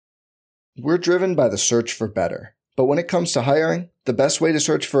We're driven by the search for better. But when it comes to hiring, the best way to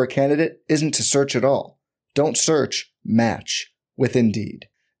search for a candidate isn't to search at all. Don't search, match with Indeed.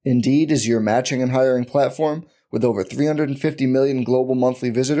 Indeed is your matching and hiring platform with over 350 million global monthly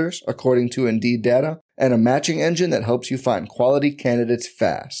visitors, according to Indeed data, and a matching engine that helps you find quality candidates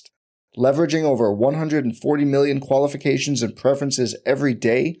fast. Leveraging over 140 million qualifications and preferences every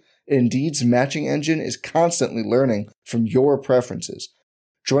day, Indeed's matching engine is constantly learning from your preferences.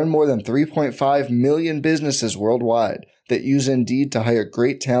 Join more than 3.5 million businesses worldwide that use Indeed to hire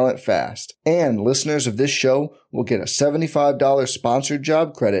great talent fast. And listeners of this show will get a $75 sponsored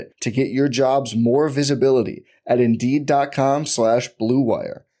job credit to get your jobs more visibility at Indeed.com/Blue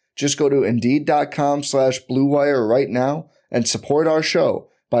Wire. Just go to Indeed.com/Blue Wire right now and support our show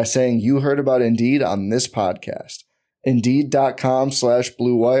by saying you heard about Indeed on this podcast.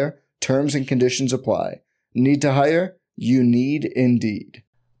 Indeed.com/Blue Wire. Terms and conditions apply. Need to hire? You need Indeed.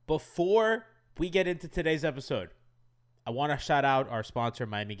 Before we get into today's episode, I want to shout out our sponsor,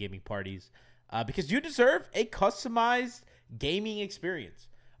 Miami Gaming Parties, because you deserve a customized gaming experience.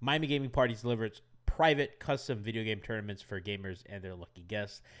 Miami Gaming Parties delivers private custom video game tournaments for gamers and their lucky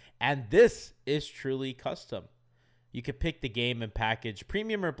guests, and this is truly custom. You can pick the game and package,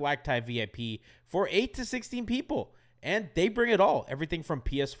 premium or black tie VIP, for 8 to 16 people. And they bring it all. Everything from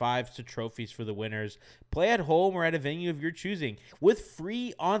PS5s to trophies for the winners. Play at home or at a venue of your choosing with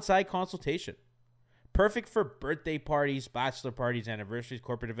free on-site consultation. Perfect for birthday parties, bachelor parties, anniversaries,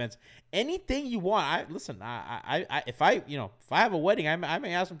 corporate events, anything you want. If I have a wedding, I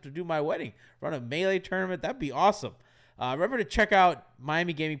may ask them to do my wedding. Run a Melee tournament. That'd be awesome. Remember to check out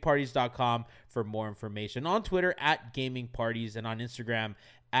MiamiGamingParties.com for more information. On Twitter @GamingParties and on Instagram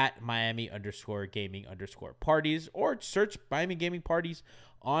 @Miami_Gaming_Parties, or search Miami Gaming Parties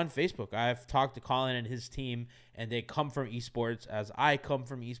on Facebook. I've talked to Colin and his team, and they come from esports as I come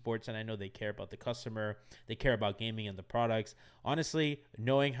from esports, and I know they care about the customer. They care about gaming and the products. Honestly,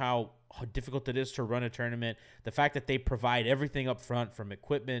 knowing how difficult it is to run a tournament, the fact that they provide everything up front from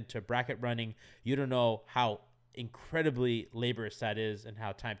equipment to bracket running, you don't know how incredibly laborious that is and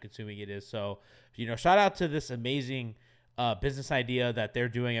how time consuming it is. So, shout out to this amazing business idea that they're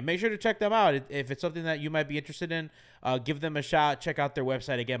doing, and make sure to check them out. If it's something that you might be interested in, give them a shout. Check out their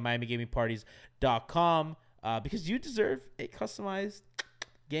website again, MiamiGamingParties.com, because you deserve a customized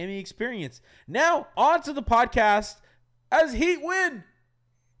gaming experience. Now, on to the podcast as Heat win.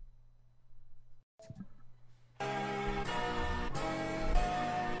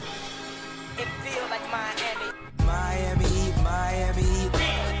 It feel like Miami. Miami, Miami,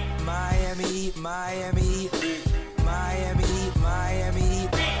 Miami, Miami. Miami, Miami,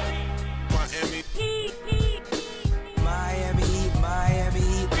 Miami, Miami,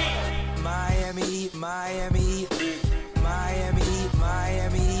 Miami, Miami, Miami, Miami,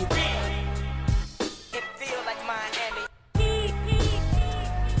 Miami. It feel like Miami.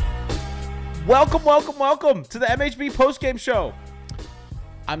 Welcome to the MHB postgame show.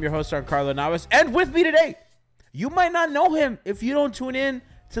 I'm your host, Carlo Navas, and with me today, you might not know him if you don't tune in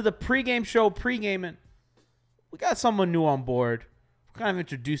to the pregame show, Pregaming. We got someone new on board. We're kind of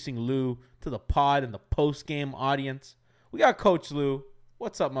introducing Lou to the pod and the post-game audience. We got Coach Lou.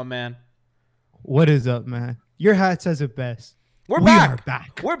 What's up, my man? What is up, man? Your hat says it best. We are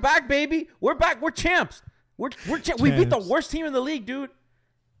back. We're back, baby. We're back. We're champs. We beat the worst team in the league, dude.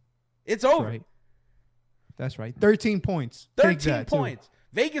 It's over. That's right. 13 points. 13 points. Too.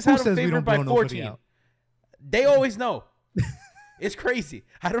 Vegas had them favored by 14. They always know. It's crazy.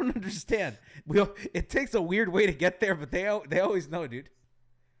 I don't understand. It takes a weird way to get there, but they always know, dude.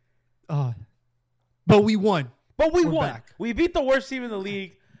 But we won. We're back. We beat the worst team in the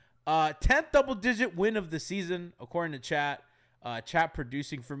league. 10th double-digit win of the season, according to chat. Chat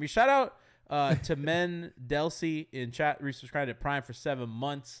producing for me. Shout out to Men Delcy in chat. Resubscribed at Prime for 7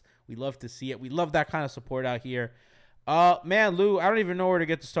 months. We love to see it. We love that kind of support out here. Man, Lou, I don't even know where to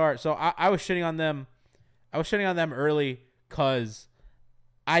get to start. So I was shitting on them. I was shitting on them early because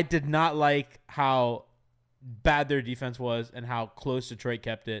I did not like how bad their defense was and how close Detroit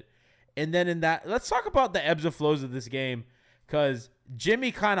kept it. And then let's talk about the ebbs and flows of this game, because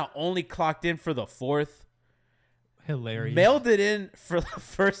Jimmy kind of only clocked in for the fourth. Hilarious. Mailed it in for the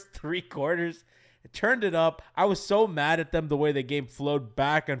first 3 quarters. It turned it up. I was so mad at them the way the game flowed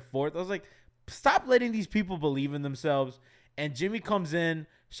back and forth. I was like, stop letting these people believe in themselves. And Jimmy comes in,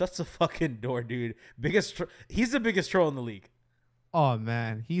 shuts the fucking door, dude. He's the biggest troll in the league. Oh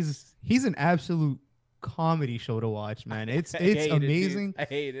man, he's an absolute comedy show to watch, man. It's amazing. I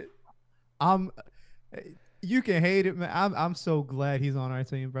hate it. You can hate it, man. I'm so glad he's on our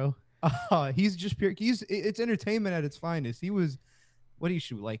team, bro. He's just pure. It's entertainment at its finest. He was what did he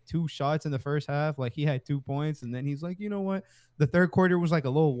shoot? Like 2 shots in the first half. Like he had 2 points, and then he's like, you know what? The third quarter was like a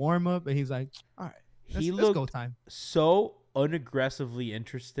little warm up, and he's like, all right, let's go time. So unaggressively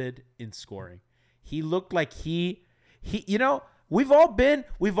interested in scoring. He looked like he you know, we've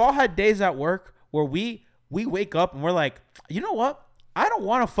all had days at work where we wake up and we're like, you know what? I don't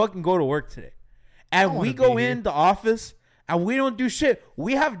want to fucking go to work today. And we go in the office and we don't do shit.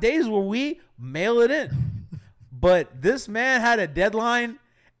 We have days where we mail it in. But this man had a deadline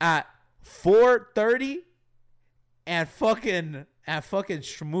at 4:30 and fucking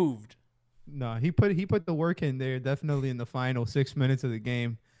schmooved. No, he put the work in there, definitely in the final 6 minutes of the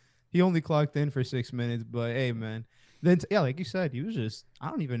game. He only clocked in for 6 minutes, but hey, man. Then, like you said, he was just, I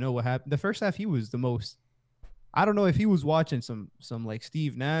don't even know what happened. The first half, he was the most, I don't know if he was watching some like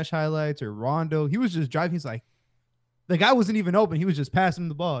Steve Nash highlights or Rondo. He was just driving. He's like, the guy wasn't even open. He was just passing him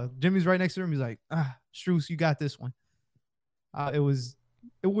the ball. Jimmy's right next to him. He's like, Strus, you got this one. It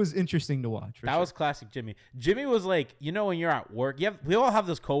was interesting to watch. That was classic Jimmy. Jimmy was like, you know, when you're at work, we all have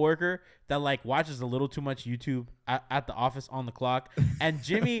this coworker that like watches a little too much YouTube at the office on the clock. And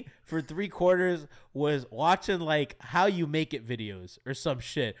Jimmy for 3 quarters was watching like how you make it videos or some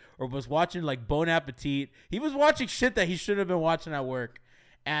shit, or was watching like Bon Appetit. He was watching shit that he should have been watching at work.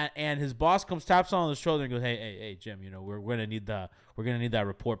 And his boss taps on the shoulder and goes, hey, Jim, you know, we're gonna need that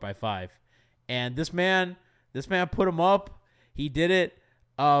report by 5. And this man put him up. He did it.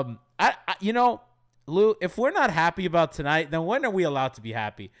 You know, Lou, if we're not happy about tonight, then when are we allowed to be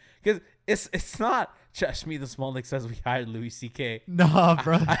happy? Because it's not just me. The Smolnik says we hired Louis C.K. No,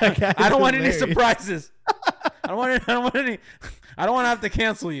 bro. I don't want any surprises. I don't want to have to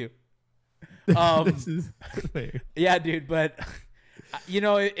cancel you. This is hilarious. Yeah, dude. But you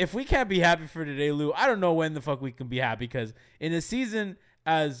know, if we can't be happy for today, Lou, I don't know when the fuck we can be happy. Because in a season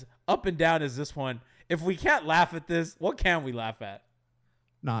as up and down as this one, if we can't laugh at this, what can we laugh at?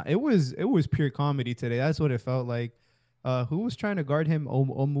 Nah, it was pure comedy today. That's what it felt like. Who was trying to guard him?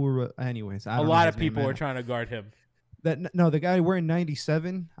 Omura. Anyways, a lot of people were trying to guard him. The guy wearing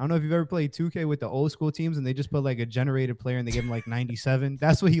 97. I don't know if you've ever played 2K with the old school teams, and they just put like a generated player and they give him like 97.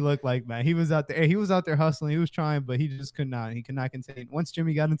 That's what he looked like, man. He was out there. He was out there hustling. He was trying, but he just could not. He could not contain. Once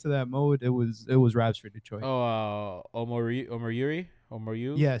Jimmy got into that mode, it was raps for Detroit. Oh,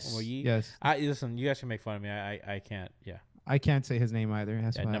 Omoru? Yes. Omoyi? Yes. Listen, you guys can make fun of me. I can't. Yeah. I can't say his name either.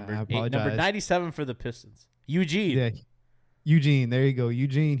 That's why I apologize. Number 97 for the Pistons. Eugene. Yeah. Eugene. There you go.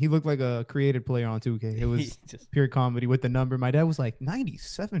 Eugene. He looked like a created player on 2K. It was just pure comedy with the number. My dad was like,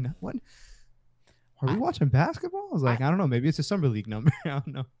 97? What? Are we watching basketball? I was like, I don't know. Maybe it's a summer league number. I don't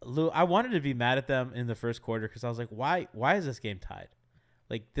know. Lou, I wanted to be mad at them in the first quarter because I was like, why is this game tied?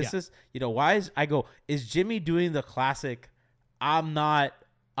 Like, this is, you know, is Jimmy doing the classic, I'm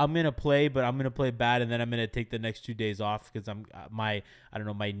going to play, but I'm going to play bad, and then I'm going to take the next 2 days off because my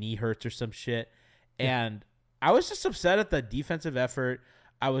knee hurts or some shit. Yeah. And I was just upset at the defensive effort.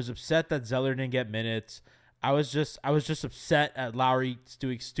 I was upset that Zeller didn't get minutes. I was just upset at Lowry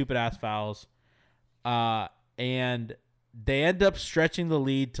doing stupid ass fouls. And they end up stretching the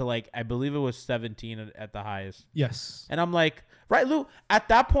lead to like, I believe it was 17 at the highest. Yes. And I'm like, right, Lou, at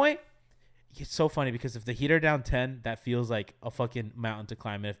that point, it's so funny because if the Heat are down 10, that feels like a fucking mountain to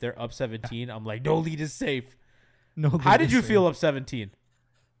climb. And if they're up 17, I'm like, no lead is safe. How did you feel up 17?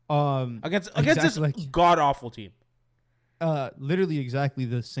 Against this god awful team. Literally exactly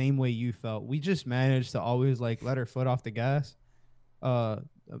the same way you felt. We just managed to always like let our foot off the gas.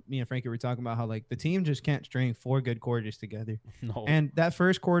 Me and Frankie were talking about how like the team just can't string 4 good quarters together. No. And that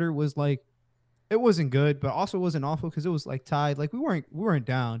first quarter was like, it wasn't good, but also wasn't awful because it was like tied. Like we weren't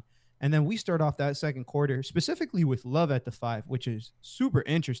down. And then we start off that second quarter specifically with Love at the 5, which is super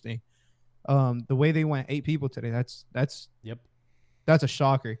interesting. The way they went 8 people today, that's a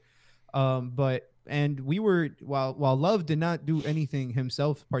shocker. And we were while Love did not do anything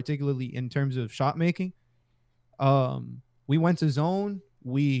himself, particularly in terms of shot making. We went to zone,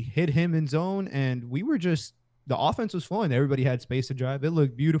 we hit him in zone, and we were just, the offense was flowing. Everybody had space to drive. It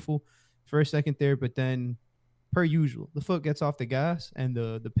looked beautiful for a second there, but then per usual, the foot gets off the gas, and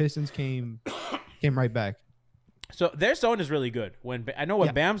the Pistons came right back. So their zone is really good. When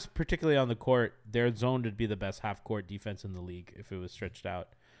Bam's particularly on the court, their zone would be the best half court defense in the league if it was stretched out,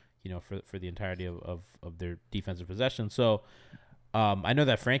 you know, for the entirety of their defensive possession. So I know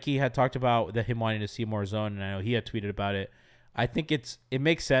that Frankie had talked about him wanting to see more zone, and I know he had tweeted about it. I think it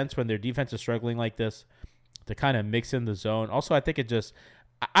makes sense when their defense is struggling like this to kind of mix in the zone. Also, I think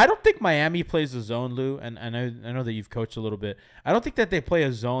I don't think Miami plays the zone, Lou, and I know that you've coached a little bit. I don't think that they play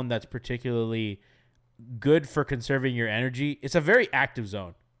a zone that's particularly good for conserving your energy. It's a very active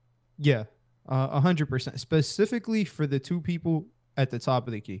zone. Yeah, 100%. Specifically for the 2 people at the top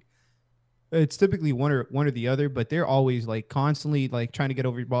of the key. It's typically one or the other, but they're always like constantly like trying to get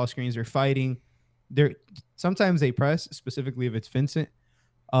over your ball screens. They're fighting. They're sometimes they press, specifically if it's Vincent.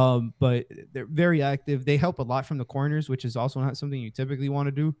 But they're very active. They help a lot from the corners, which is also not something you typically want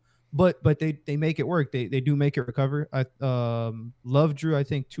to do. But they make it work. They do make it recover. Love drew, I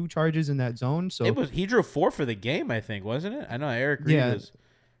think, 2 charges in that zone. So he drew 4 for the game, I think, wasn't it? I know Eric Reed was.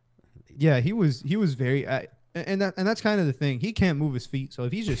 Yeah, he was very and that's kind of the thing. He can't move his feet, so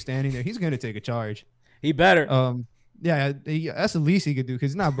if he's just standing there, he's gonna take a charge. He better. Yeah, that's the least he could do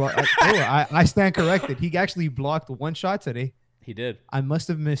because he's not blocked. I stand corrected. He actually blocked 1 shot today. He did. I must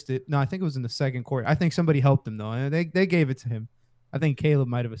have missed it. No, I think it was in the second quarter. I think somebody helped him though, and they gave it to him. I think Caleb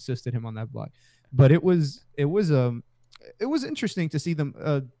might have assisted him on that block, but it was interesting to see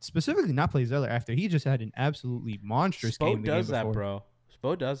them specifically not play Zeller after he just had an absolutely monstrous game. Spo does that, bro.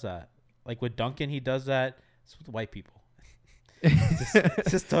 Spo does that. Like with Duncan, he does that. It's with white people.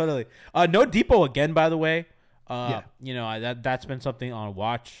 it's just totally. No Depot again, by the way. You know, that's been something on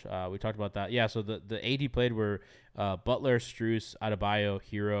watch. We talked about that. Yeah, so the 8 he played were Butler, Strus, Adebayo,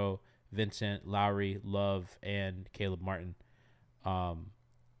 Hero, Vincent, Lowry, Love, and Caleb Martin.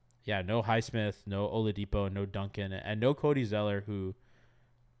 Yeah, no Highsmith, no Oladipo, no Duncan, and no Cody Zeller, who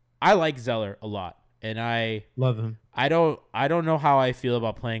I like Zeller a lot. And I love him. I don't know how I feel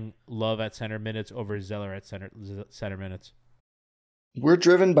about playing Love at center minutes over Zeller at center minutes. We're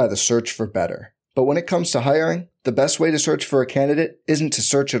driven by the search for better. But when it comes to hiring, the best way to search for a candidate isn't to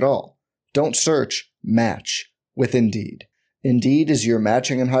search at all. Don't search, match with Indeed. Indeed is your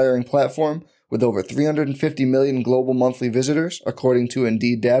matching and hiring platform with over 350 million global monthly visitors, according to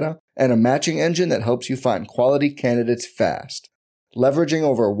Indeed data, and a matching engine that helps you find quality candidates fast. Leveraging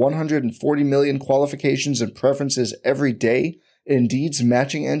over 140 million qualifications and preferences every day, Indeed's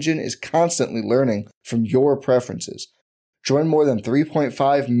matching engine is constantly learning from your preferences. Join more than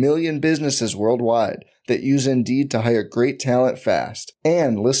 3.5 million businesses worldwide that use Indeed to hire great talent fast.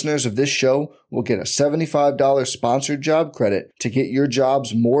 And listeners of this show will get a $75 sponsored job credit to get your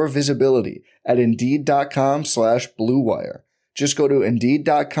jobs more visibility at Indeed.com/Blue Wire. Just go to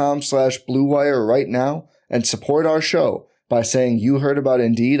Indeed.com/Blue Wire right now and support our show by saying you heard about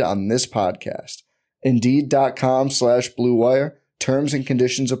Indeed on this podcast. Indeed.com/Blue Wire. Terms and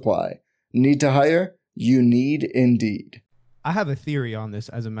conditions apply. Need to hire? You need Indeed. I have a theory on this,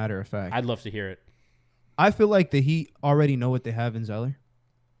 as a matter of fact. I'd love to hear it. I feel like the Heat already know what they have in Zeller,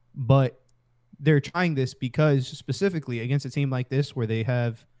 but they're trying this because specifically against a team like this where they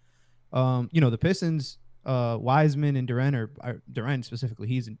have, the Pistons, Wiseman and Durant, or Durant specifically,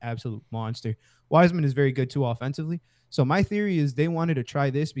 he's an absolute monster. Wiseman is very good too offensively. So my theory is they wanted to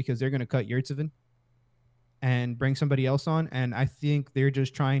try this because they're going to cut Yurtseven and bring somebody else on. And I think they're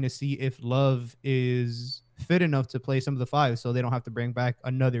just trying to see if Love is fit enough to play some of the 5 so they don't have to bring back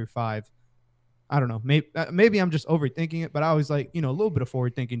another 5. I don't know. Maybe I'm just overthinking it, but I was like, a little bit of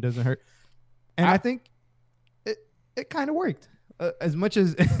forward thinking doesn't hurt. And I think it kind of worked as much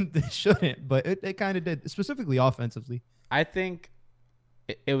as they shouldn't, but it kind of did, specifically offensively. I think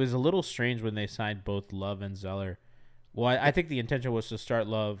it was a little strange when they signed both Love and Zeller. Well, I think the intention was to start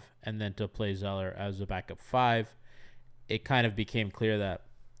Love and then to play Zeller as a backup 5. It kind of became clear that,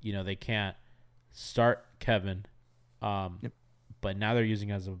 they can't start Kevin, but now they're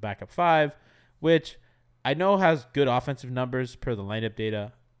using as a backup 5, which I know has good offensive numbers per the lineup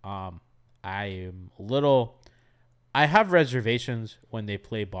data. I have reservations when they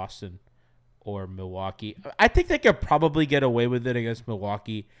play Boston or Milwaukee. I think they could probably get away with it against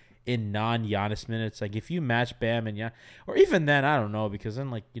Milwaukee in non-Giannis minutes. Like if you match Bam and Giannis, or even then, I don't know, because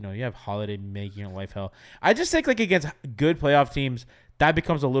then you have Holiday making your life hell. I just think against good playoff teams, that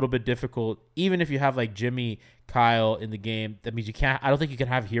becomes a little bit difficult. Even if you have Jimmy, Kyle in the game, that means I don't think you can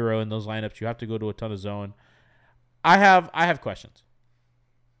have Hero in those lineups. You have to go to a ton of zone. I have questions.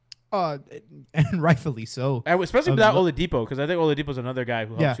 And rightfully so. And especially without Oladipo, because I think Oladipo's another guy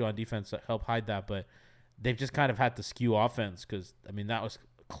who helps you on defense, help hide that. But they've just kind of had to skew offense because, that was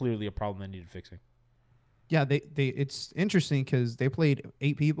clearly a problem that needed fixing. Yeah, it's interesting because they played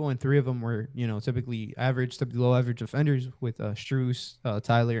 8 people and 3 of them were, typically low average offenders with Strus,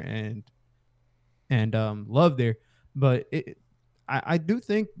 Tyler, and Love there. But I do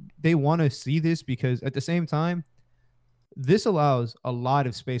think they want to see this because at the same time, this allows a lot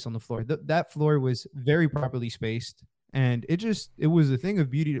of space on the floor. That floor was very properly spaced, and it was a thing of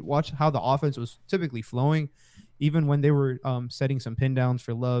beauty to watch how the offense was typically flowing, even when they were setting some pin downs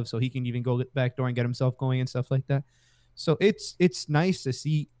for Love so he can even go back door and get himself going and stuff like that. So it's nice to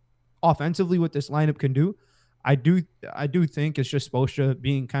see offensively what this lineup can do. I do think it's just Spoelstra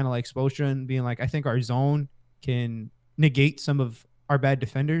being kind of like Spoelstra and being like, I think our zone can negate some of our bad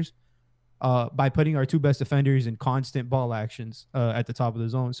defenders by putting our two best defenders in constant ball actions at the top of the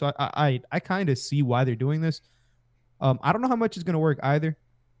zone. So I kind of see why they're doing this. I don't know how much it's going to work either,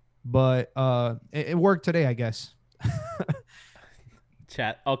 but it worked today, I guess.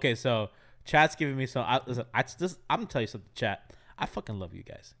 Chat. Okay, so chat's giving me some. Listen, I'm gonna tell you something, chat. I fucking love you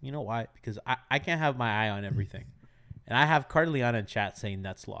guys. You know why? Because I can't have my eye on everything, and I have Cardliana in chat saying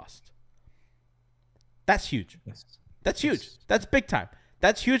that's lost. That's huge. Yes. That's huge. That's big time.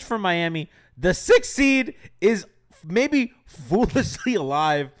 That's huge for Miami. The 6th seed is maybe foolishly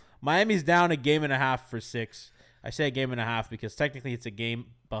alive. Miami's down a game and a half for 6. I say a game and a half because technically it's a game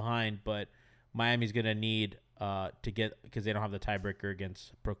behind, but Miami's gonna need to get, because they don't have the tiebreaker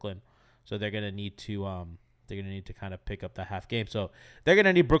against Brooklyn, so they're gonna need to kind of pick up the half game. So they're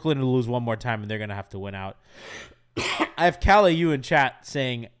gonna need Brooklyn to lose one more time, and they're gonna have to win out. I have Callie you in chat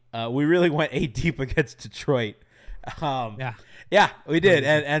saying we really went 8 deep against Detroit. Yeah, we did,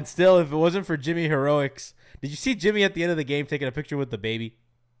 and still, if it wasn't for Jimmy heroics, did you see Jimmy at the end of the game taking a picture with the baby?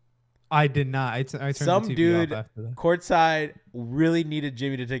 I did not. I turned Some the TV dude off after that. courtside really needed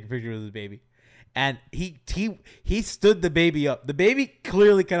Jimmy to take a picture with his baby, and he stood the baby up. The baby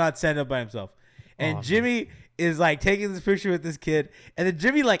clearly cannot stand up by himself, and Jimmy is like taking this picture with this kid, and then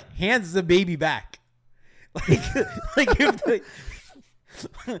Jimmy like hands the baby back, like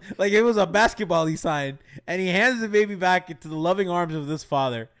it was a basketball he signed, and he hands the baby back into the loving arms of this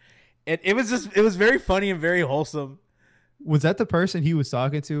father, and it was very funny and very wholesome. Was that the person he was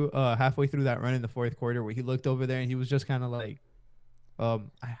talking to halfway through that run in the fourth quarter, where he looked over there and he was just kind of like, I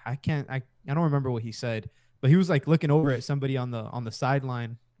don't remember what he said, but he was like looking over at somebody on the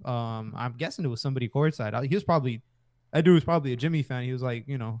sideline. I'm guessing it was somebody courtside. That dude was probably a Jimmy fan. He was like,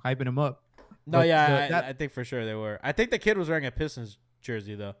 hyping him up. No, But yeah, I think for sure they were. I think the kid was wearing a Pistons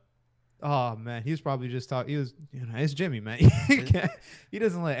jersey though. Oh man, he was probably just talking. He was, it's Jimmy, man. He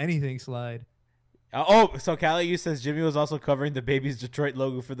doesn't let anything slide. So Callie, you says Jimmy was also covering the baby's Detroit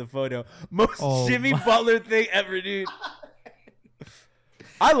logo for the photo. Most Jimmy my. Butler thing ever, dude.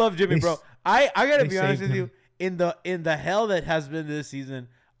 I love Jimmy, bro. I gotta be honest with you. In the hell that has been this season,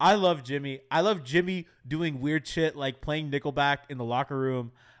 I love Jimmy. I love Jimmy doing weird shit like playing Nickelback in the locker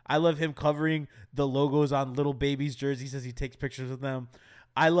room. I love him covering the logos on little babies' jerseys as he takes pictures with them.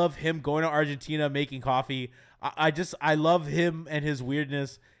 I love him going to Argentina making coffee. I love him and his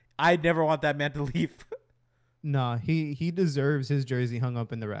weirdness. I never want that man to leave. No, he deserves his jersey hung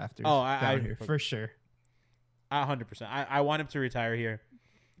up in the rafters. Down here for sure. 100%. I want him to retire here.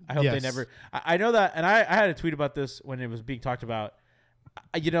 I hope they never. I know that, and I had a tweet about this when it was being talked about.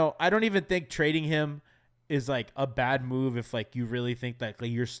 I don't even think trading him is like a bad move if like you really think that like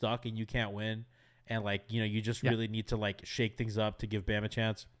you're stuck and you can't win, and like you just really need to like shake things up to give Bam a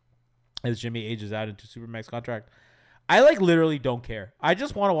chance as Jimmy ages out into Supermax contract. I like literally don't care. I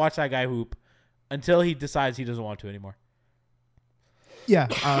just want to watch that guy hoop until he decides he doesn't want to anymore. Yeah,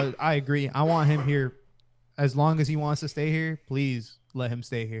 I agree. I want him here as long as he wants to stay here. Please let him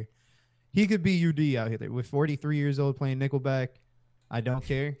stay here. He could be UD out here with 43 years old playing Nickelback. I don't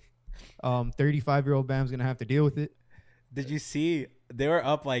care. 35-year-old Bam's going to have to deal with it. Did you see they were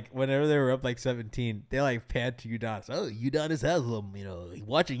up like whenever they were up like 17, they like panned to Udonis. Oh, Udonis Haslam,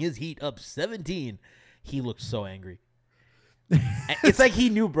 watching his Heat up 17. He looked so angry. It's like he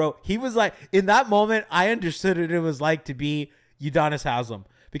knew, bro. He was like, in that moment, I understood what it was like to be Udonis Haslam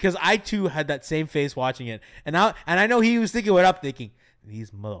because I too had that same face watching it, and I know he was thinking what I'm thinking.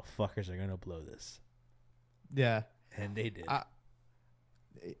 These motherfuckers are gonna blow this. Yeah, and they did.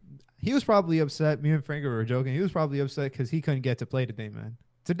 He was probably upset. Me and Frank were joking. He was probably upset because he couldn't get to play today, man.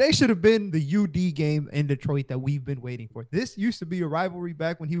 Today should have been the UD game in Detroit that we've been waiting for. This used to be a rivalry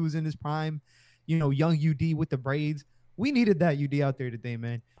back when he was in his prime. Young UD with the braids. We needed that UD out there today,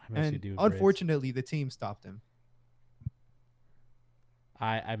 man. And unfortunately, the team stopped him.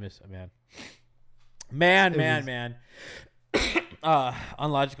 I miss it, man. Man.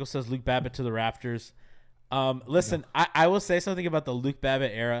 Unlogical says Luke Babbitt to the rafters. Listen, I will say something about the Luke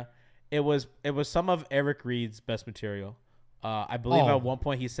Babbitt era. It was some of Eric Reed's best material. I believe at one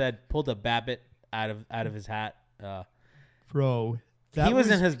point he said pulled a Babbitt out of his hat. Bro, he was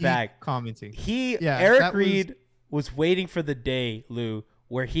in his bag commenting. Eric Reed was waiting for the day, Lou,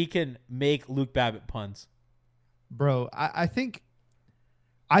 where he can make Luke Babbitt puns. Bro, I think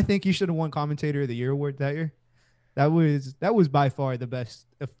he should have won Commentator of the Year award that year. That was by far the best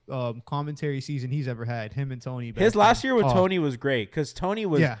commentary season he's ever had. Him and Tony. His last year with Tony was great because Tony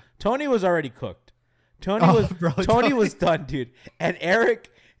was already cooked. Tony was done, dude. And Eric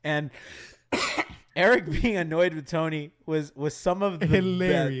being annoyed with Tony was some of the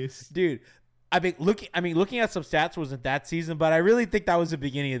hilarious, best. Dude. looking at some stats wasn't that season, but I really think that was the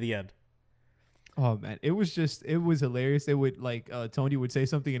beginning of the end. Oh man, it was hilarious. They would Tony would say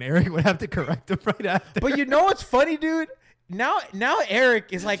something and Eric would have to correct him right after. But you know what's funny, dude? Now Eric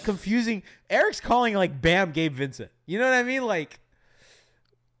is like confusing. Eric's calling like Bam Gabe Vincent. You know what I mean? Like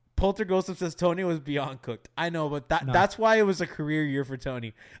Polterghost says Tony was beyond cooked. I know, but that's why it was a career year for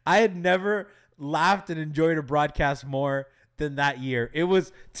Tony. I had never laughed and enjoyed a broadcast more than that year. It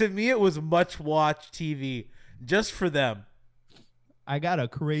was, to me, it was much watched TV just for them. I got a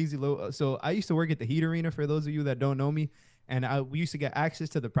crazy low. So I used to work at the Heat Arena, for those of you that don't know me. And we used to get access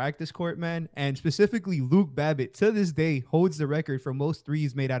to the practice court, man. And specifically, Luke Babbitt, to this day, holds the record for most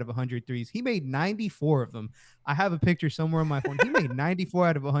threes made out of 100 threes. He made 94 of them. I have a picture somewhere on my phone. He made 94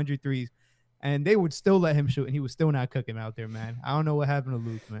 out of 100 threes. And they would still let him shoot, and he was still not cooking out there, man. I don't know what happened to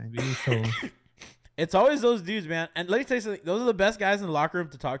Luke, man. He was told. It's always those dudes, man. And let me tell you something. Those are the best guys in the locker room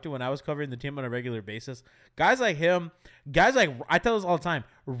to talk to when I was covering the team on a regular basis. Guys like him, guys like, I tell this all the time,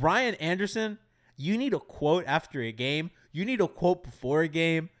 Ryan Anderson, you need a quote after a game. You need a quote before a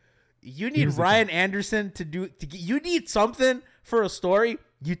game. You need Ryan Anderson you need something for a story.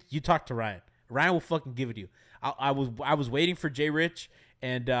 You talk to Ryan. Ryan will fucking give it to you. I was waiting for Jay Rich,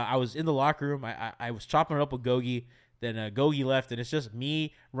 and I was in the locker room. I was chopping it up with Gogi. Then Gogi left, and it's just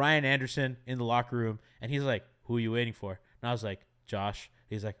me, Ryan Anderson, in the locker room. And he's like, "Who are you waiting for?" And I was like, "Josh."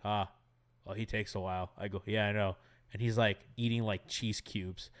 He's like, "Oh, he takes a while." I go, "Yeah, I know." And he's like eating like cheese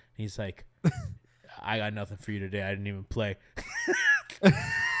cubes. And he's like, "I got nothing for you today. I didn't even play."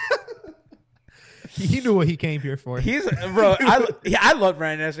 He knew what he came here for. I love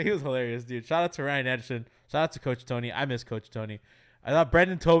Ryan Anderson. He was hilarious, dude. Shout out to Ryan Anderson. Shout out to Coach Tony. I miss Coach Tony. I thought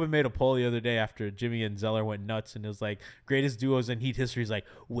Brendan Tobin made a poll the other day after Jimmy and Zeller went nuts, and it was like greatest duos in Heat history is like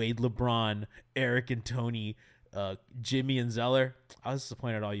Wade, LeBron, Eric and Tony, Jimmy and Zeller. I was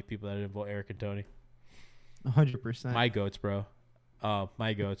disappointed at all you people that didn't vote Eric and Tony. 100%. My goats, bro.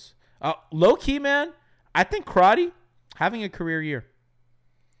 My goats. Low key, man. I think Crotty having a career year.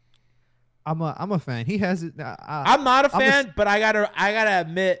 I'm a fan. He has it. I'm not a fan, but I gotta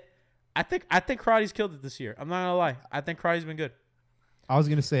admit, I think Crotty's killed it this year. I'm not gonna lie. I think Crotty's been good. I was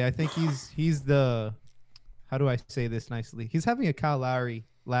gonna say, I think he's the, how do I say this nicely? He's having a Kyle Lowry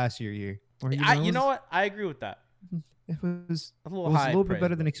last year. Where you know what? I agree with that. It was a little bit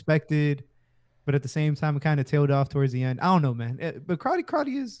better than expected, but at the same time, it kind of tailed off towards the end. I don't know, man. But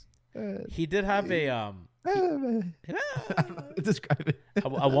Crotty is. He did have a I don't know how to describe it.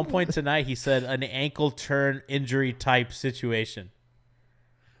 At one point tonight, he said an ankle turn injury type situation.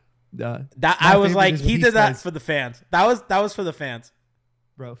 I was like, he did that for the fans. That was for the fans.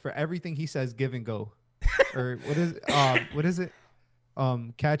 Bro, for everything he says, give and go, or what is it?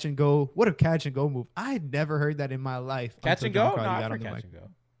 Catch and go. What a catch and go move! I had never heard that in my life. Catch and go, not for catch and go.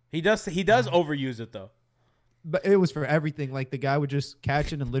 He does overuse it though. But it was for everything. Like the guy would just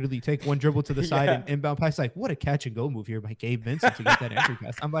catch it and literally take one dribble to the side and inbound pass. Like, what a catch and go move here by Gabe Vincent to get that entry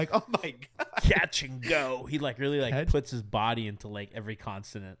pass. I'm like, oh my god, catch and go. He like really puts his body into like every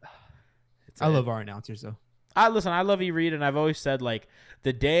consonant. I love our announcers though. Listen, I love E. Reed, and I've always said like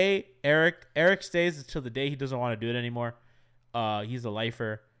the day Eric stays until the day he doesn't want to do it anymore. He's a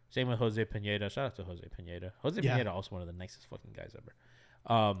lifer. Same with Jose Pineda. Shout out to Jose Pineda. Pineda also one of the nicest fucking guys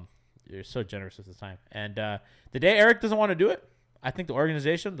ever. You're so generous with the time. And the day Eric doesn't want to do it, I think the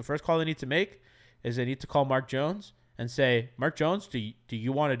organization, the first call they need to make is they need to call Mark Jones and say, Mark Jones, do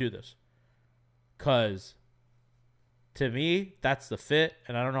you want to do this? Because to me, that's the fit.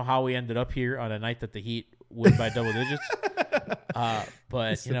 And I don't know how we ended up here on a night that the Heat win by double digits.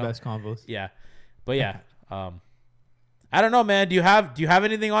 But it's the best combos. Yeah. But yeah. I don't know, man. Do you have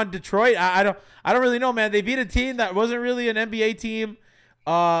anything on Detroit? I don't really know, man. They beat a team that wasn't really an NBA team.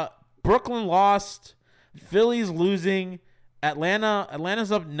 Brooklyn lost. Philly's losing.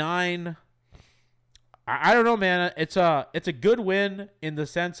 Atlanta's up 9. I don't know, man. It's a good win in the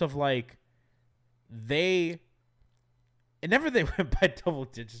sense of like whenever they win by double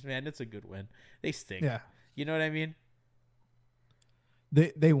digits, man, it's a good win. They stink. Yeah. You know what I mean?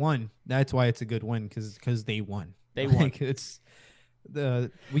 They won. That's why it's a good win because they won. They won. It's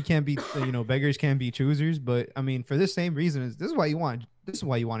we can't be beggars can't be choosers, but I mean for this same reason this is why you want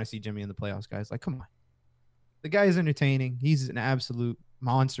to see Jimmy in the playoffs, guys. Like, come on. The guy is entertaining. He's an absolute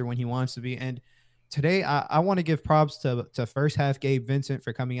monster when he wants to be. And today I want to give props to first half Gabe Vincent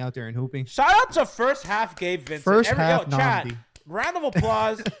for coming out there and hooping. Shout out to first half Gabe Vincent. First half Chad, round of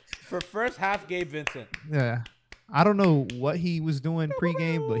applause for first half Gabe Vincent. Yeah. I don't know what he was doing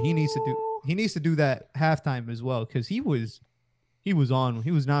pregame, but he needs to do that halftime as well, because he was on.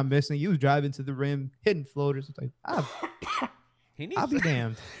 He was not missing. He was driving to the rim, hitting floaters. It's like I'll be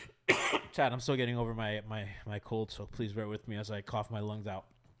damned. Chad, I'm still getting over my cold, so please bear with me as I cough my lungs out.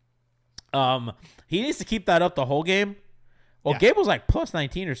 He needs to keep that up the whole game. Well, Gabe was like plus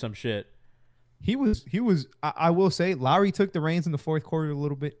 19 or some shit. He was. I will say, Lowry took the reins in the fourth quarter a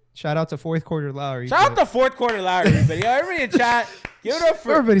little bit. Shout out to fourth quarter Lowry. Shout out to fourth quarter Lowry, but yeah, everybody in chat, give it up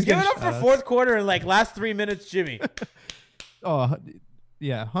for fourth quarter and like last 3 minutes, Jimmy. Oh,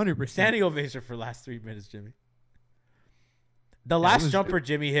 yeah, 100%. Standing ovation for last 3 minutes, Jimmy. The last jumper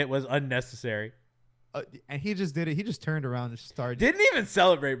Jimmy hit was unnecessary. And he just did it. He just turned around and started. Didn't even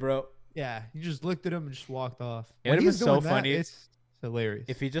celebrate, bro. Yeah, he just looked at him and just walked off. It would have been so funny. It's hilarious.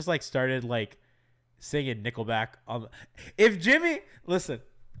 If he just like started like singing Nickelback on. If Jimmy, listen,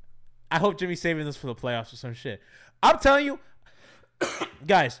 I hope Jimmy's saving this for the playoffs or some shit. I'm telling you,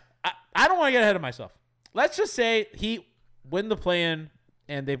 guys, I don't want to get ahead of myself. Let's just say he win the play-in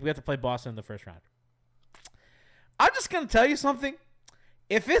and they get to play Boston in the first round. I'm just going to tell you something.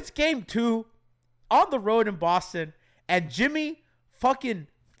 If it's game 2 on the road in Boston and Jimmy fucking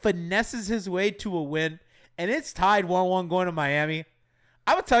finesses his way to a win and it's tied 1-1 going to Miami,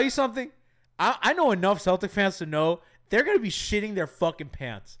 I'm going to tell you something. I know enough Celtic fans to know they're going to be shitting their fucking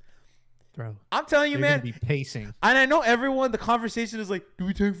pants. Bro, I'm telling you, they're man. Gonna be pacing. And I know everyone, the conversation is like, do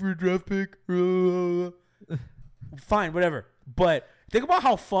we tank for a draft pick? Fine, whatever. But think about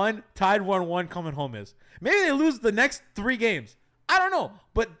how fun tied 1-1 coming home is. Maybe they lose the next 3 games. I don't know.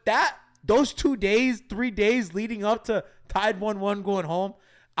 But those 2 days, 3 days leading up to tied 1-1 going home,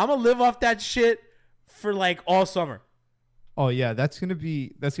 I'm going to live off that shit for like all summer. Oh, yeah.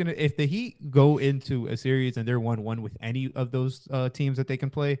 If the Heat go into a series and they're 1-1 with any of those teams that they can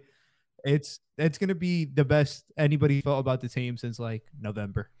play, it's going to be the best anybody felt about the team since like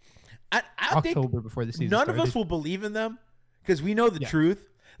November. I October think before the season none started. of us will believe in them because we know the truth.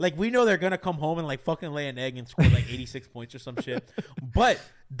 Like, we know they're going to come home and like fucking lay an egg and score like 86 points or some shit. But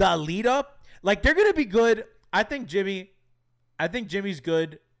the lead up, like, they're going to be good. I think Jimmy's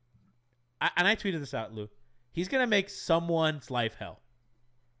good. And I tweeted this out, Lou. He's going to make someone's life hell.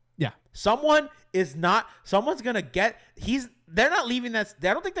 Yeah. Someone's going to they're not leaving that.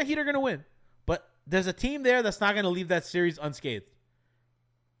 I don't think the Heat are going to win. But there's a team there that's not going to leave that series unscathed.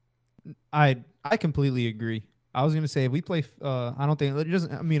 I completely agree. I was going to say, if we play, I don't think,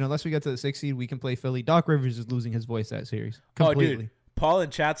 unless we get to the 6th seed, we can play Philly. Doc Rivers is losing his voice that series. Completely. Oh, dude. Paul in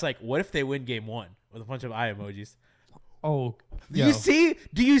chat's like, what if they win game 1? With a bunch of eye emojis. Oh, do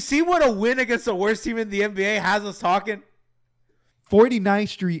you see what a win against the worst team in the NBA has us talking? 49th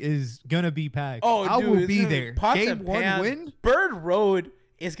Street is going to be packed. Oh, I dude, will be there. Game 1 win. Bird Road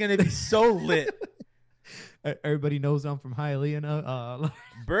is going to be so lit. Everybody knows I'm from Hialeah.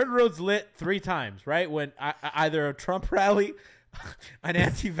 Bird Road's lit 3 times, right? When either a Trump rally, an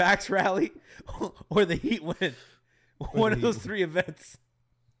anti-vax rally, or the Heat win. One of those 3 events.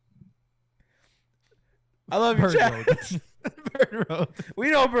 I love you, Chad. Bird Road.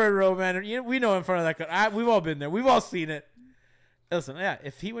 We know Bird Road, man. We know in front of that. We've all been there. We've all seen it. Listen, yeah,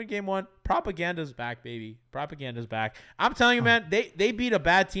 if he win game 1, propaganda's back, baby. Propaganda's back. I'm telling you, man, they beat a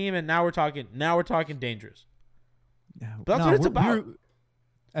bad team, and now we're talking dangerous. Yeah, but that's what it's about.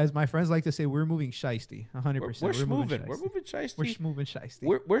 As my friends like to say, we're moving shiesty. 100%. We're schmoving. We're moving shiesty. We're schmoving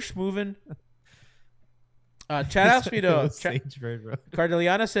shiesty. We're schmoving. Chad asked me to.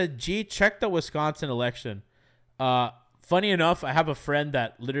 Cardeliana said, "G, check the Wisconsin election." Funny enough, I have a friend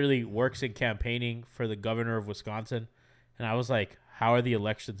that literally works in campaigning for the governor of Wisconsin, and I was like, "How are the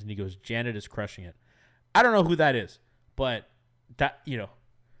elections?" And he goes, "Janet is crushing it." I don't know who that is, but that you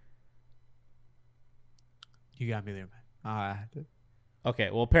got me there, man.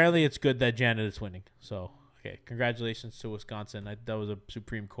 Okay, well, apparently it's good that Janet is winning. So, okay, congratulations to Wisconsin. That was a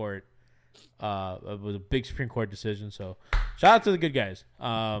Supreme Court. It was a big Supreme Court decision. So, shout out to the good guys.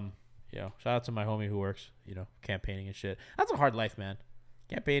 Shout out to my homie who works, campaigning and shit. That's a hard life, man.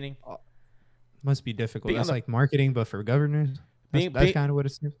 Campaigning must be difficult. That's like marketing, but for governors. That's kind of what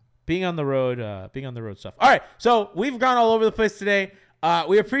it's. Being on the road stuff. All right, so we've gone all over the place today.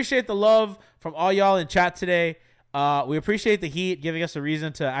 We appreciate the love from all y'all in chat today. We appreciate the Heat giving us a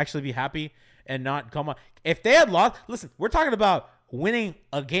reason to actually be happy and not come on. If they had lost, listen, we're talking about winning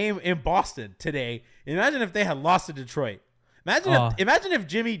a game in Boston today. Imagine if they had lost to Detroit. Imagine if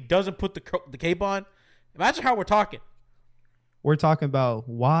Jimmy doesn't put the cape on. Imagine how we're talking. We're talking about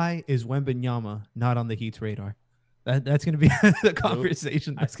why is Wembanyama not on the Heat's radar? That's going to be the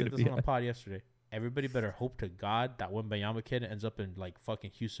conversation. That's going to be on the pod yesterday. Everybody better hope to God that Wembanyama kid ends up in like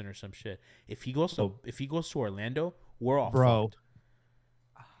fucking Houston or some shit. If he goes to Orlando, we're all fucked.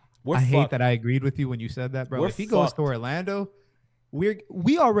 I hate that I agreed with you when you said that, bro. If he goes to Orlando,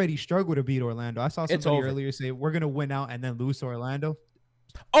 we already struggle to beat Orlando. I saw somebody earlier say we're gonna win out and then lose to Orlando.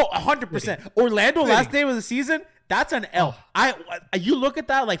 Oh, 100%. Orlando Fitting. last day of the season, that's an L. You look at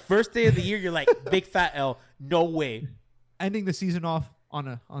that like first day of the year, you're like big fat L. No way. Ending the season off on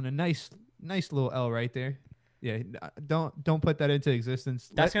a nice little L right there. Yeah, don't put that into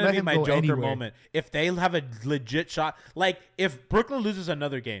existence. That's Let gonna be him my go Joker anywhere. moment. If they have a legit shot, like if Brooklyn loses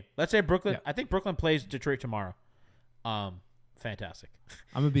another game, let's say Brooklyn. Yeah. I think Brooklyn plays Detroit tomorrow. Fantastic.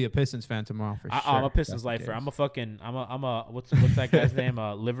 I'm gonna be a Pistons fan tomorrow for sure. I'm a Pistons That's the lifer. case. I'm a what's that guy's name?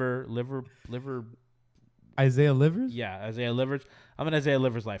 Liver. Isaiah Livers. Yeah, Isaiah Livers. I'm an Isaiah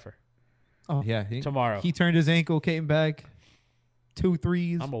Livers lifer. Oh yeah, Tomorrow. he turned his ankle, came back, 2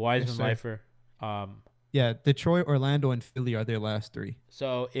 threes. I'm a Wiseman Yes, sir. lifer. Yeah, Detroit, Orlando, and Philly are their last 3.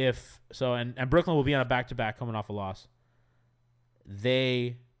 So and Brooklyn will be on a back-to-back coming off a loss.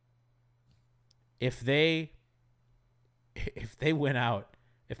 If they win out,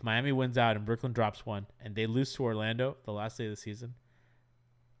 if Miami wins out and Brooklyn drops one and they lose to Orlando the last day of the season,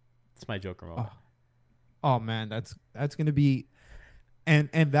 it's my Joker moment. Oh man, that's gonna be, and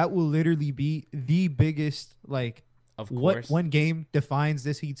that will literally be the biggest like. Of course. What one game defines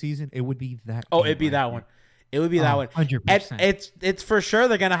this Heat season? It would be that. Oh, game it'd be right that there. one. It would be that one. 100%. And it's for sure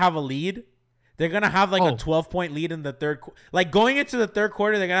they're gonna have a lead. They're gonna have like a Oh. 12-point lead in the third. Like going into the third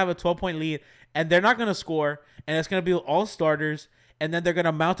quarter, they're gonna have a 12-point lead, and they're not gonna score, and it's gonna be all starters, and then they're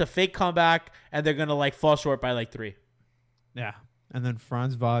gonna mount a fake comeback, and they're gonna like fall short by like 3. Yeah, and then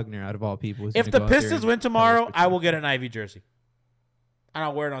Franz Wagner, out of all people, is If gonna the go out there Pistons and win tell us tomorrow, what I to will do. get an Ivy jersey, and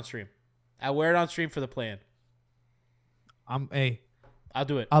I'll wear it on stream. I wear it on stream for the play-in. I'll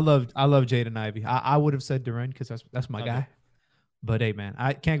do it. I love Jaden Ivey. I would have said Duran because that's my Okay. guy. But hey, man,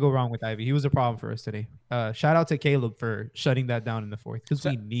 I can't go wrong with Ivy. He was a problem for us today. Shout out to Caleb for shutting that down in the 4th because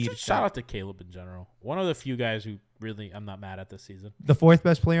we need Just shout out to Caleb in general. One of the few guys who really I'm not mad at this season. the 4th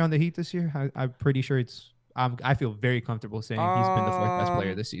best player on the Heat this year. I'm pretty sure it's. I feel very comfortable saying he's been the 4th best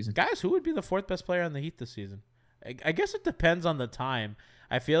player this season. Guys, who would be the 4th best player on the Heat this season? I guess it depends on the time.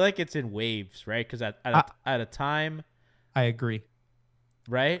 I feel like it's in waves, right? Because at a time, I agree.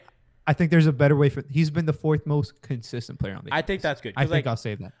 right? I think there's a better way for. He's been the 4th most consistent player on the Heat. I think that's good. I 'Cause, think like, I'll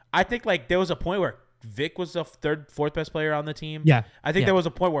say that. I think like there was a point where Vic was the 4th best player on the team. Yeah, I think yeah. there was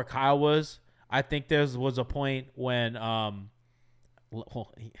a point where Kyle was. I think there was a point when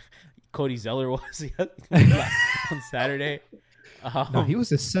Cody Zeller was on Saturday. No, he was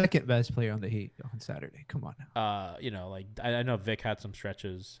the 2nd best player on the Heat on Saturday. Come on now. Like I know Vic had some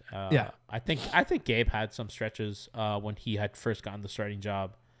stretches. Yeah. I think Gabe had some stretches when he had first gotten the starting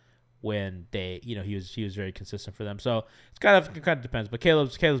job. When they, he was very consistent for them. So it kind of depends. But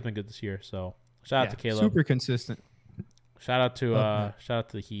Caleb's been good this year. So shout out to Caleb. Super consistent. Shout out to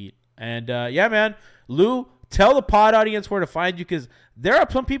the Heat. And yeah, man, Lou, tell the pod audience where to find you because there are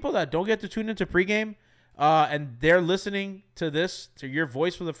some people that don't get to tune into pregame, and they're listening to your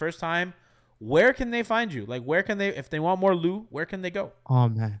voice for the first time. Where can they find you? Like, where can they, if they want more Lou, where can they go? Oh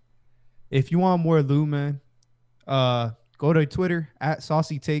man, if you want more Lou, man, go to Twitter at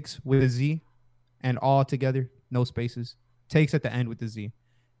Saucy Takes with a Z, and all together, no spaces. Takes at the end with the Z.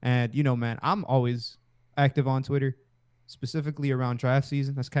 And man, I'm always active on Twitter, specifically around draft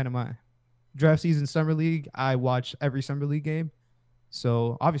season. That's kind of my draft season. Summer League, I watch every Summer League game,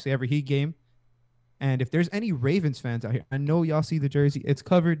 so obviously every Heat game. And if there's any Ravens fans out here, I know y'all see the jersey. It's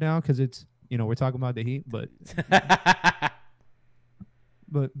covered now because it's we're talking about the Heat, but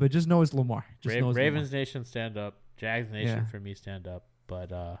but just know it's Lamar. Just know it's Ravens Lamar. Nation stand up. Jags Nation Yeah. for me stand up. But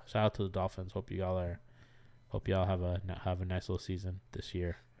shout out to the Dolphins. Hope y'all have a nice little season this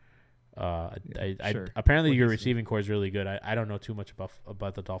year. Sure. Apparently What your do you see? receiving core is really good. I don't know too much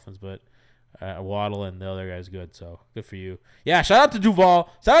about the Dolphins, but Waddle and the other guy's good. So good for you. Yeah. Shout out to Duval.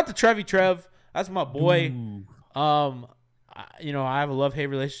 Shout out to Trev. That's my boy. Ooh. I have a love-hate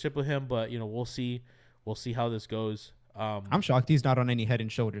relationship with him, but we'll see how this goes. I'm shocked he's not on any Head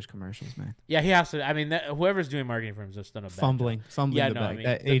and Shoulders commercials, man. Yeah, he has to. I mean, whoever's doing marketing for him has just done a bad Fumbling Yeah, the no, bag. I mean,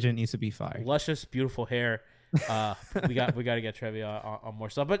 That agent needs to be fired. luscious, beautiful hair. We got to get Trevi on more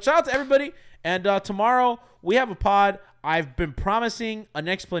stuff. But shout out to everybody. And tomorrow we have a pod. I've been promising an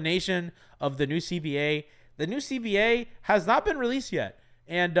explanation of the new CBA. The new CBA has not been released yet.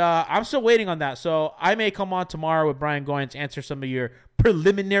 And I'm still waiting on that. So I may come on tomorrow with Brian Goins to answer some of your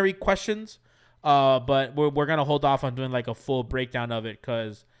preliminary questions. But we're going to hold off on doing like a full breakdown of it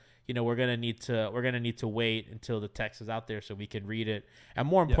because, we're gonna need to wait until the text is out there so we can read it, and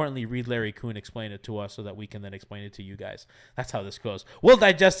more importantly, read Larry Kuhn explain it to us so that we can then explain it to you guys. That's how this goes. We'll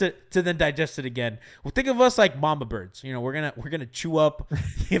digest it to then digest it again. Well, think of us like mama birds. We're gonna chew up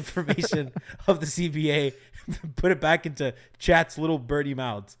the information of the CBA, put it back into Chat's little birdie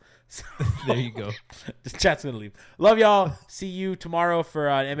mouths. So, There you go. Just Chat's gonna leave. Love y'all. See you tomorrow for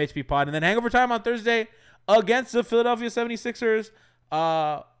an MHB pod, and then hangover time on Thursday against the Philadelphia 76ers.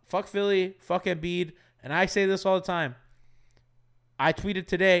 Fuck Philly, fuck Embiid, and I say this all the time. I tweeted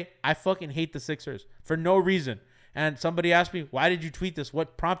today, I fucking hate the Sixers for no reason. And somebody asked me, why did you tweet this?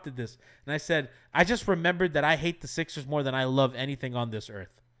 What prompted this? And I said, I just remembered that I hate the Sixers more than I love anything on this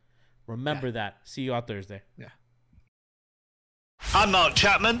earth. Remember that. See you on Thursday. Yeah. I'm Mark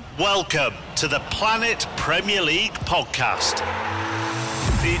Chapman. Welcome to the Planet Premier League podcast.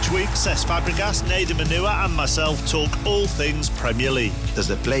 Each week, Cesc Fabregas, Nader Manua and myself talk all things Premier League. As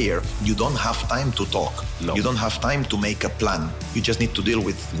a player, you don't have time to talk. No. You don't have time to make a plan. You just need to deal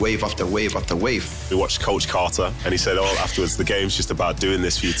with wave after wave after wave. We watched Coach Carter and he said, afterwards, the game's just about doing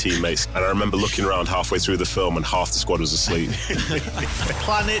this for your teammates. And I remember looking around halfway through the film and half the squad was asleep.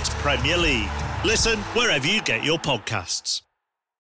 Planet Premier League. Listen wherever you get your podcasts.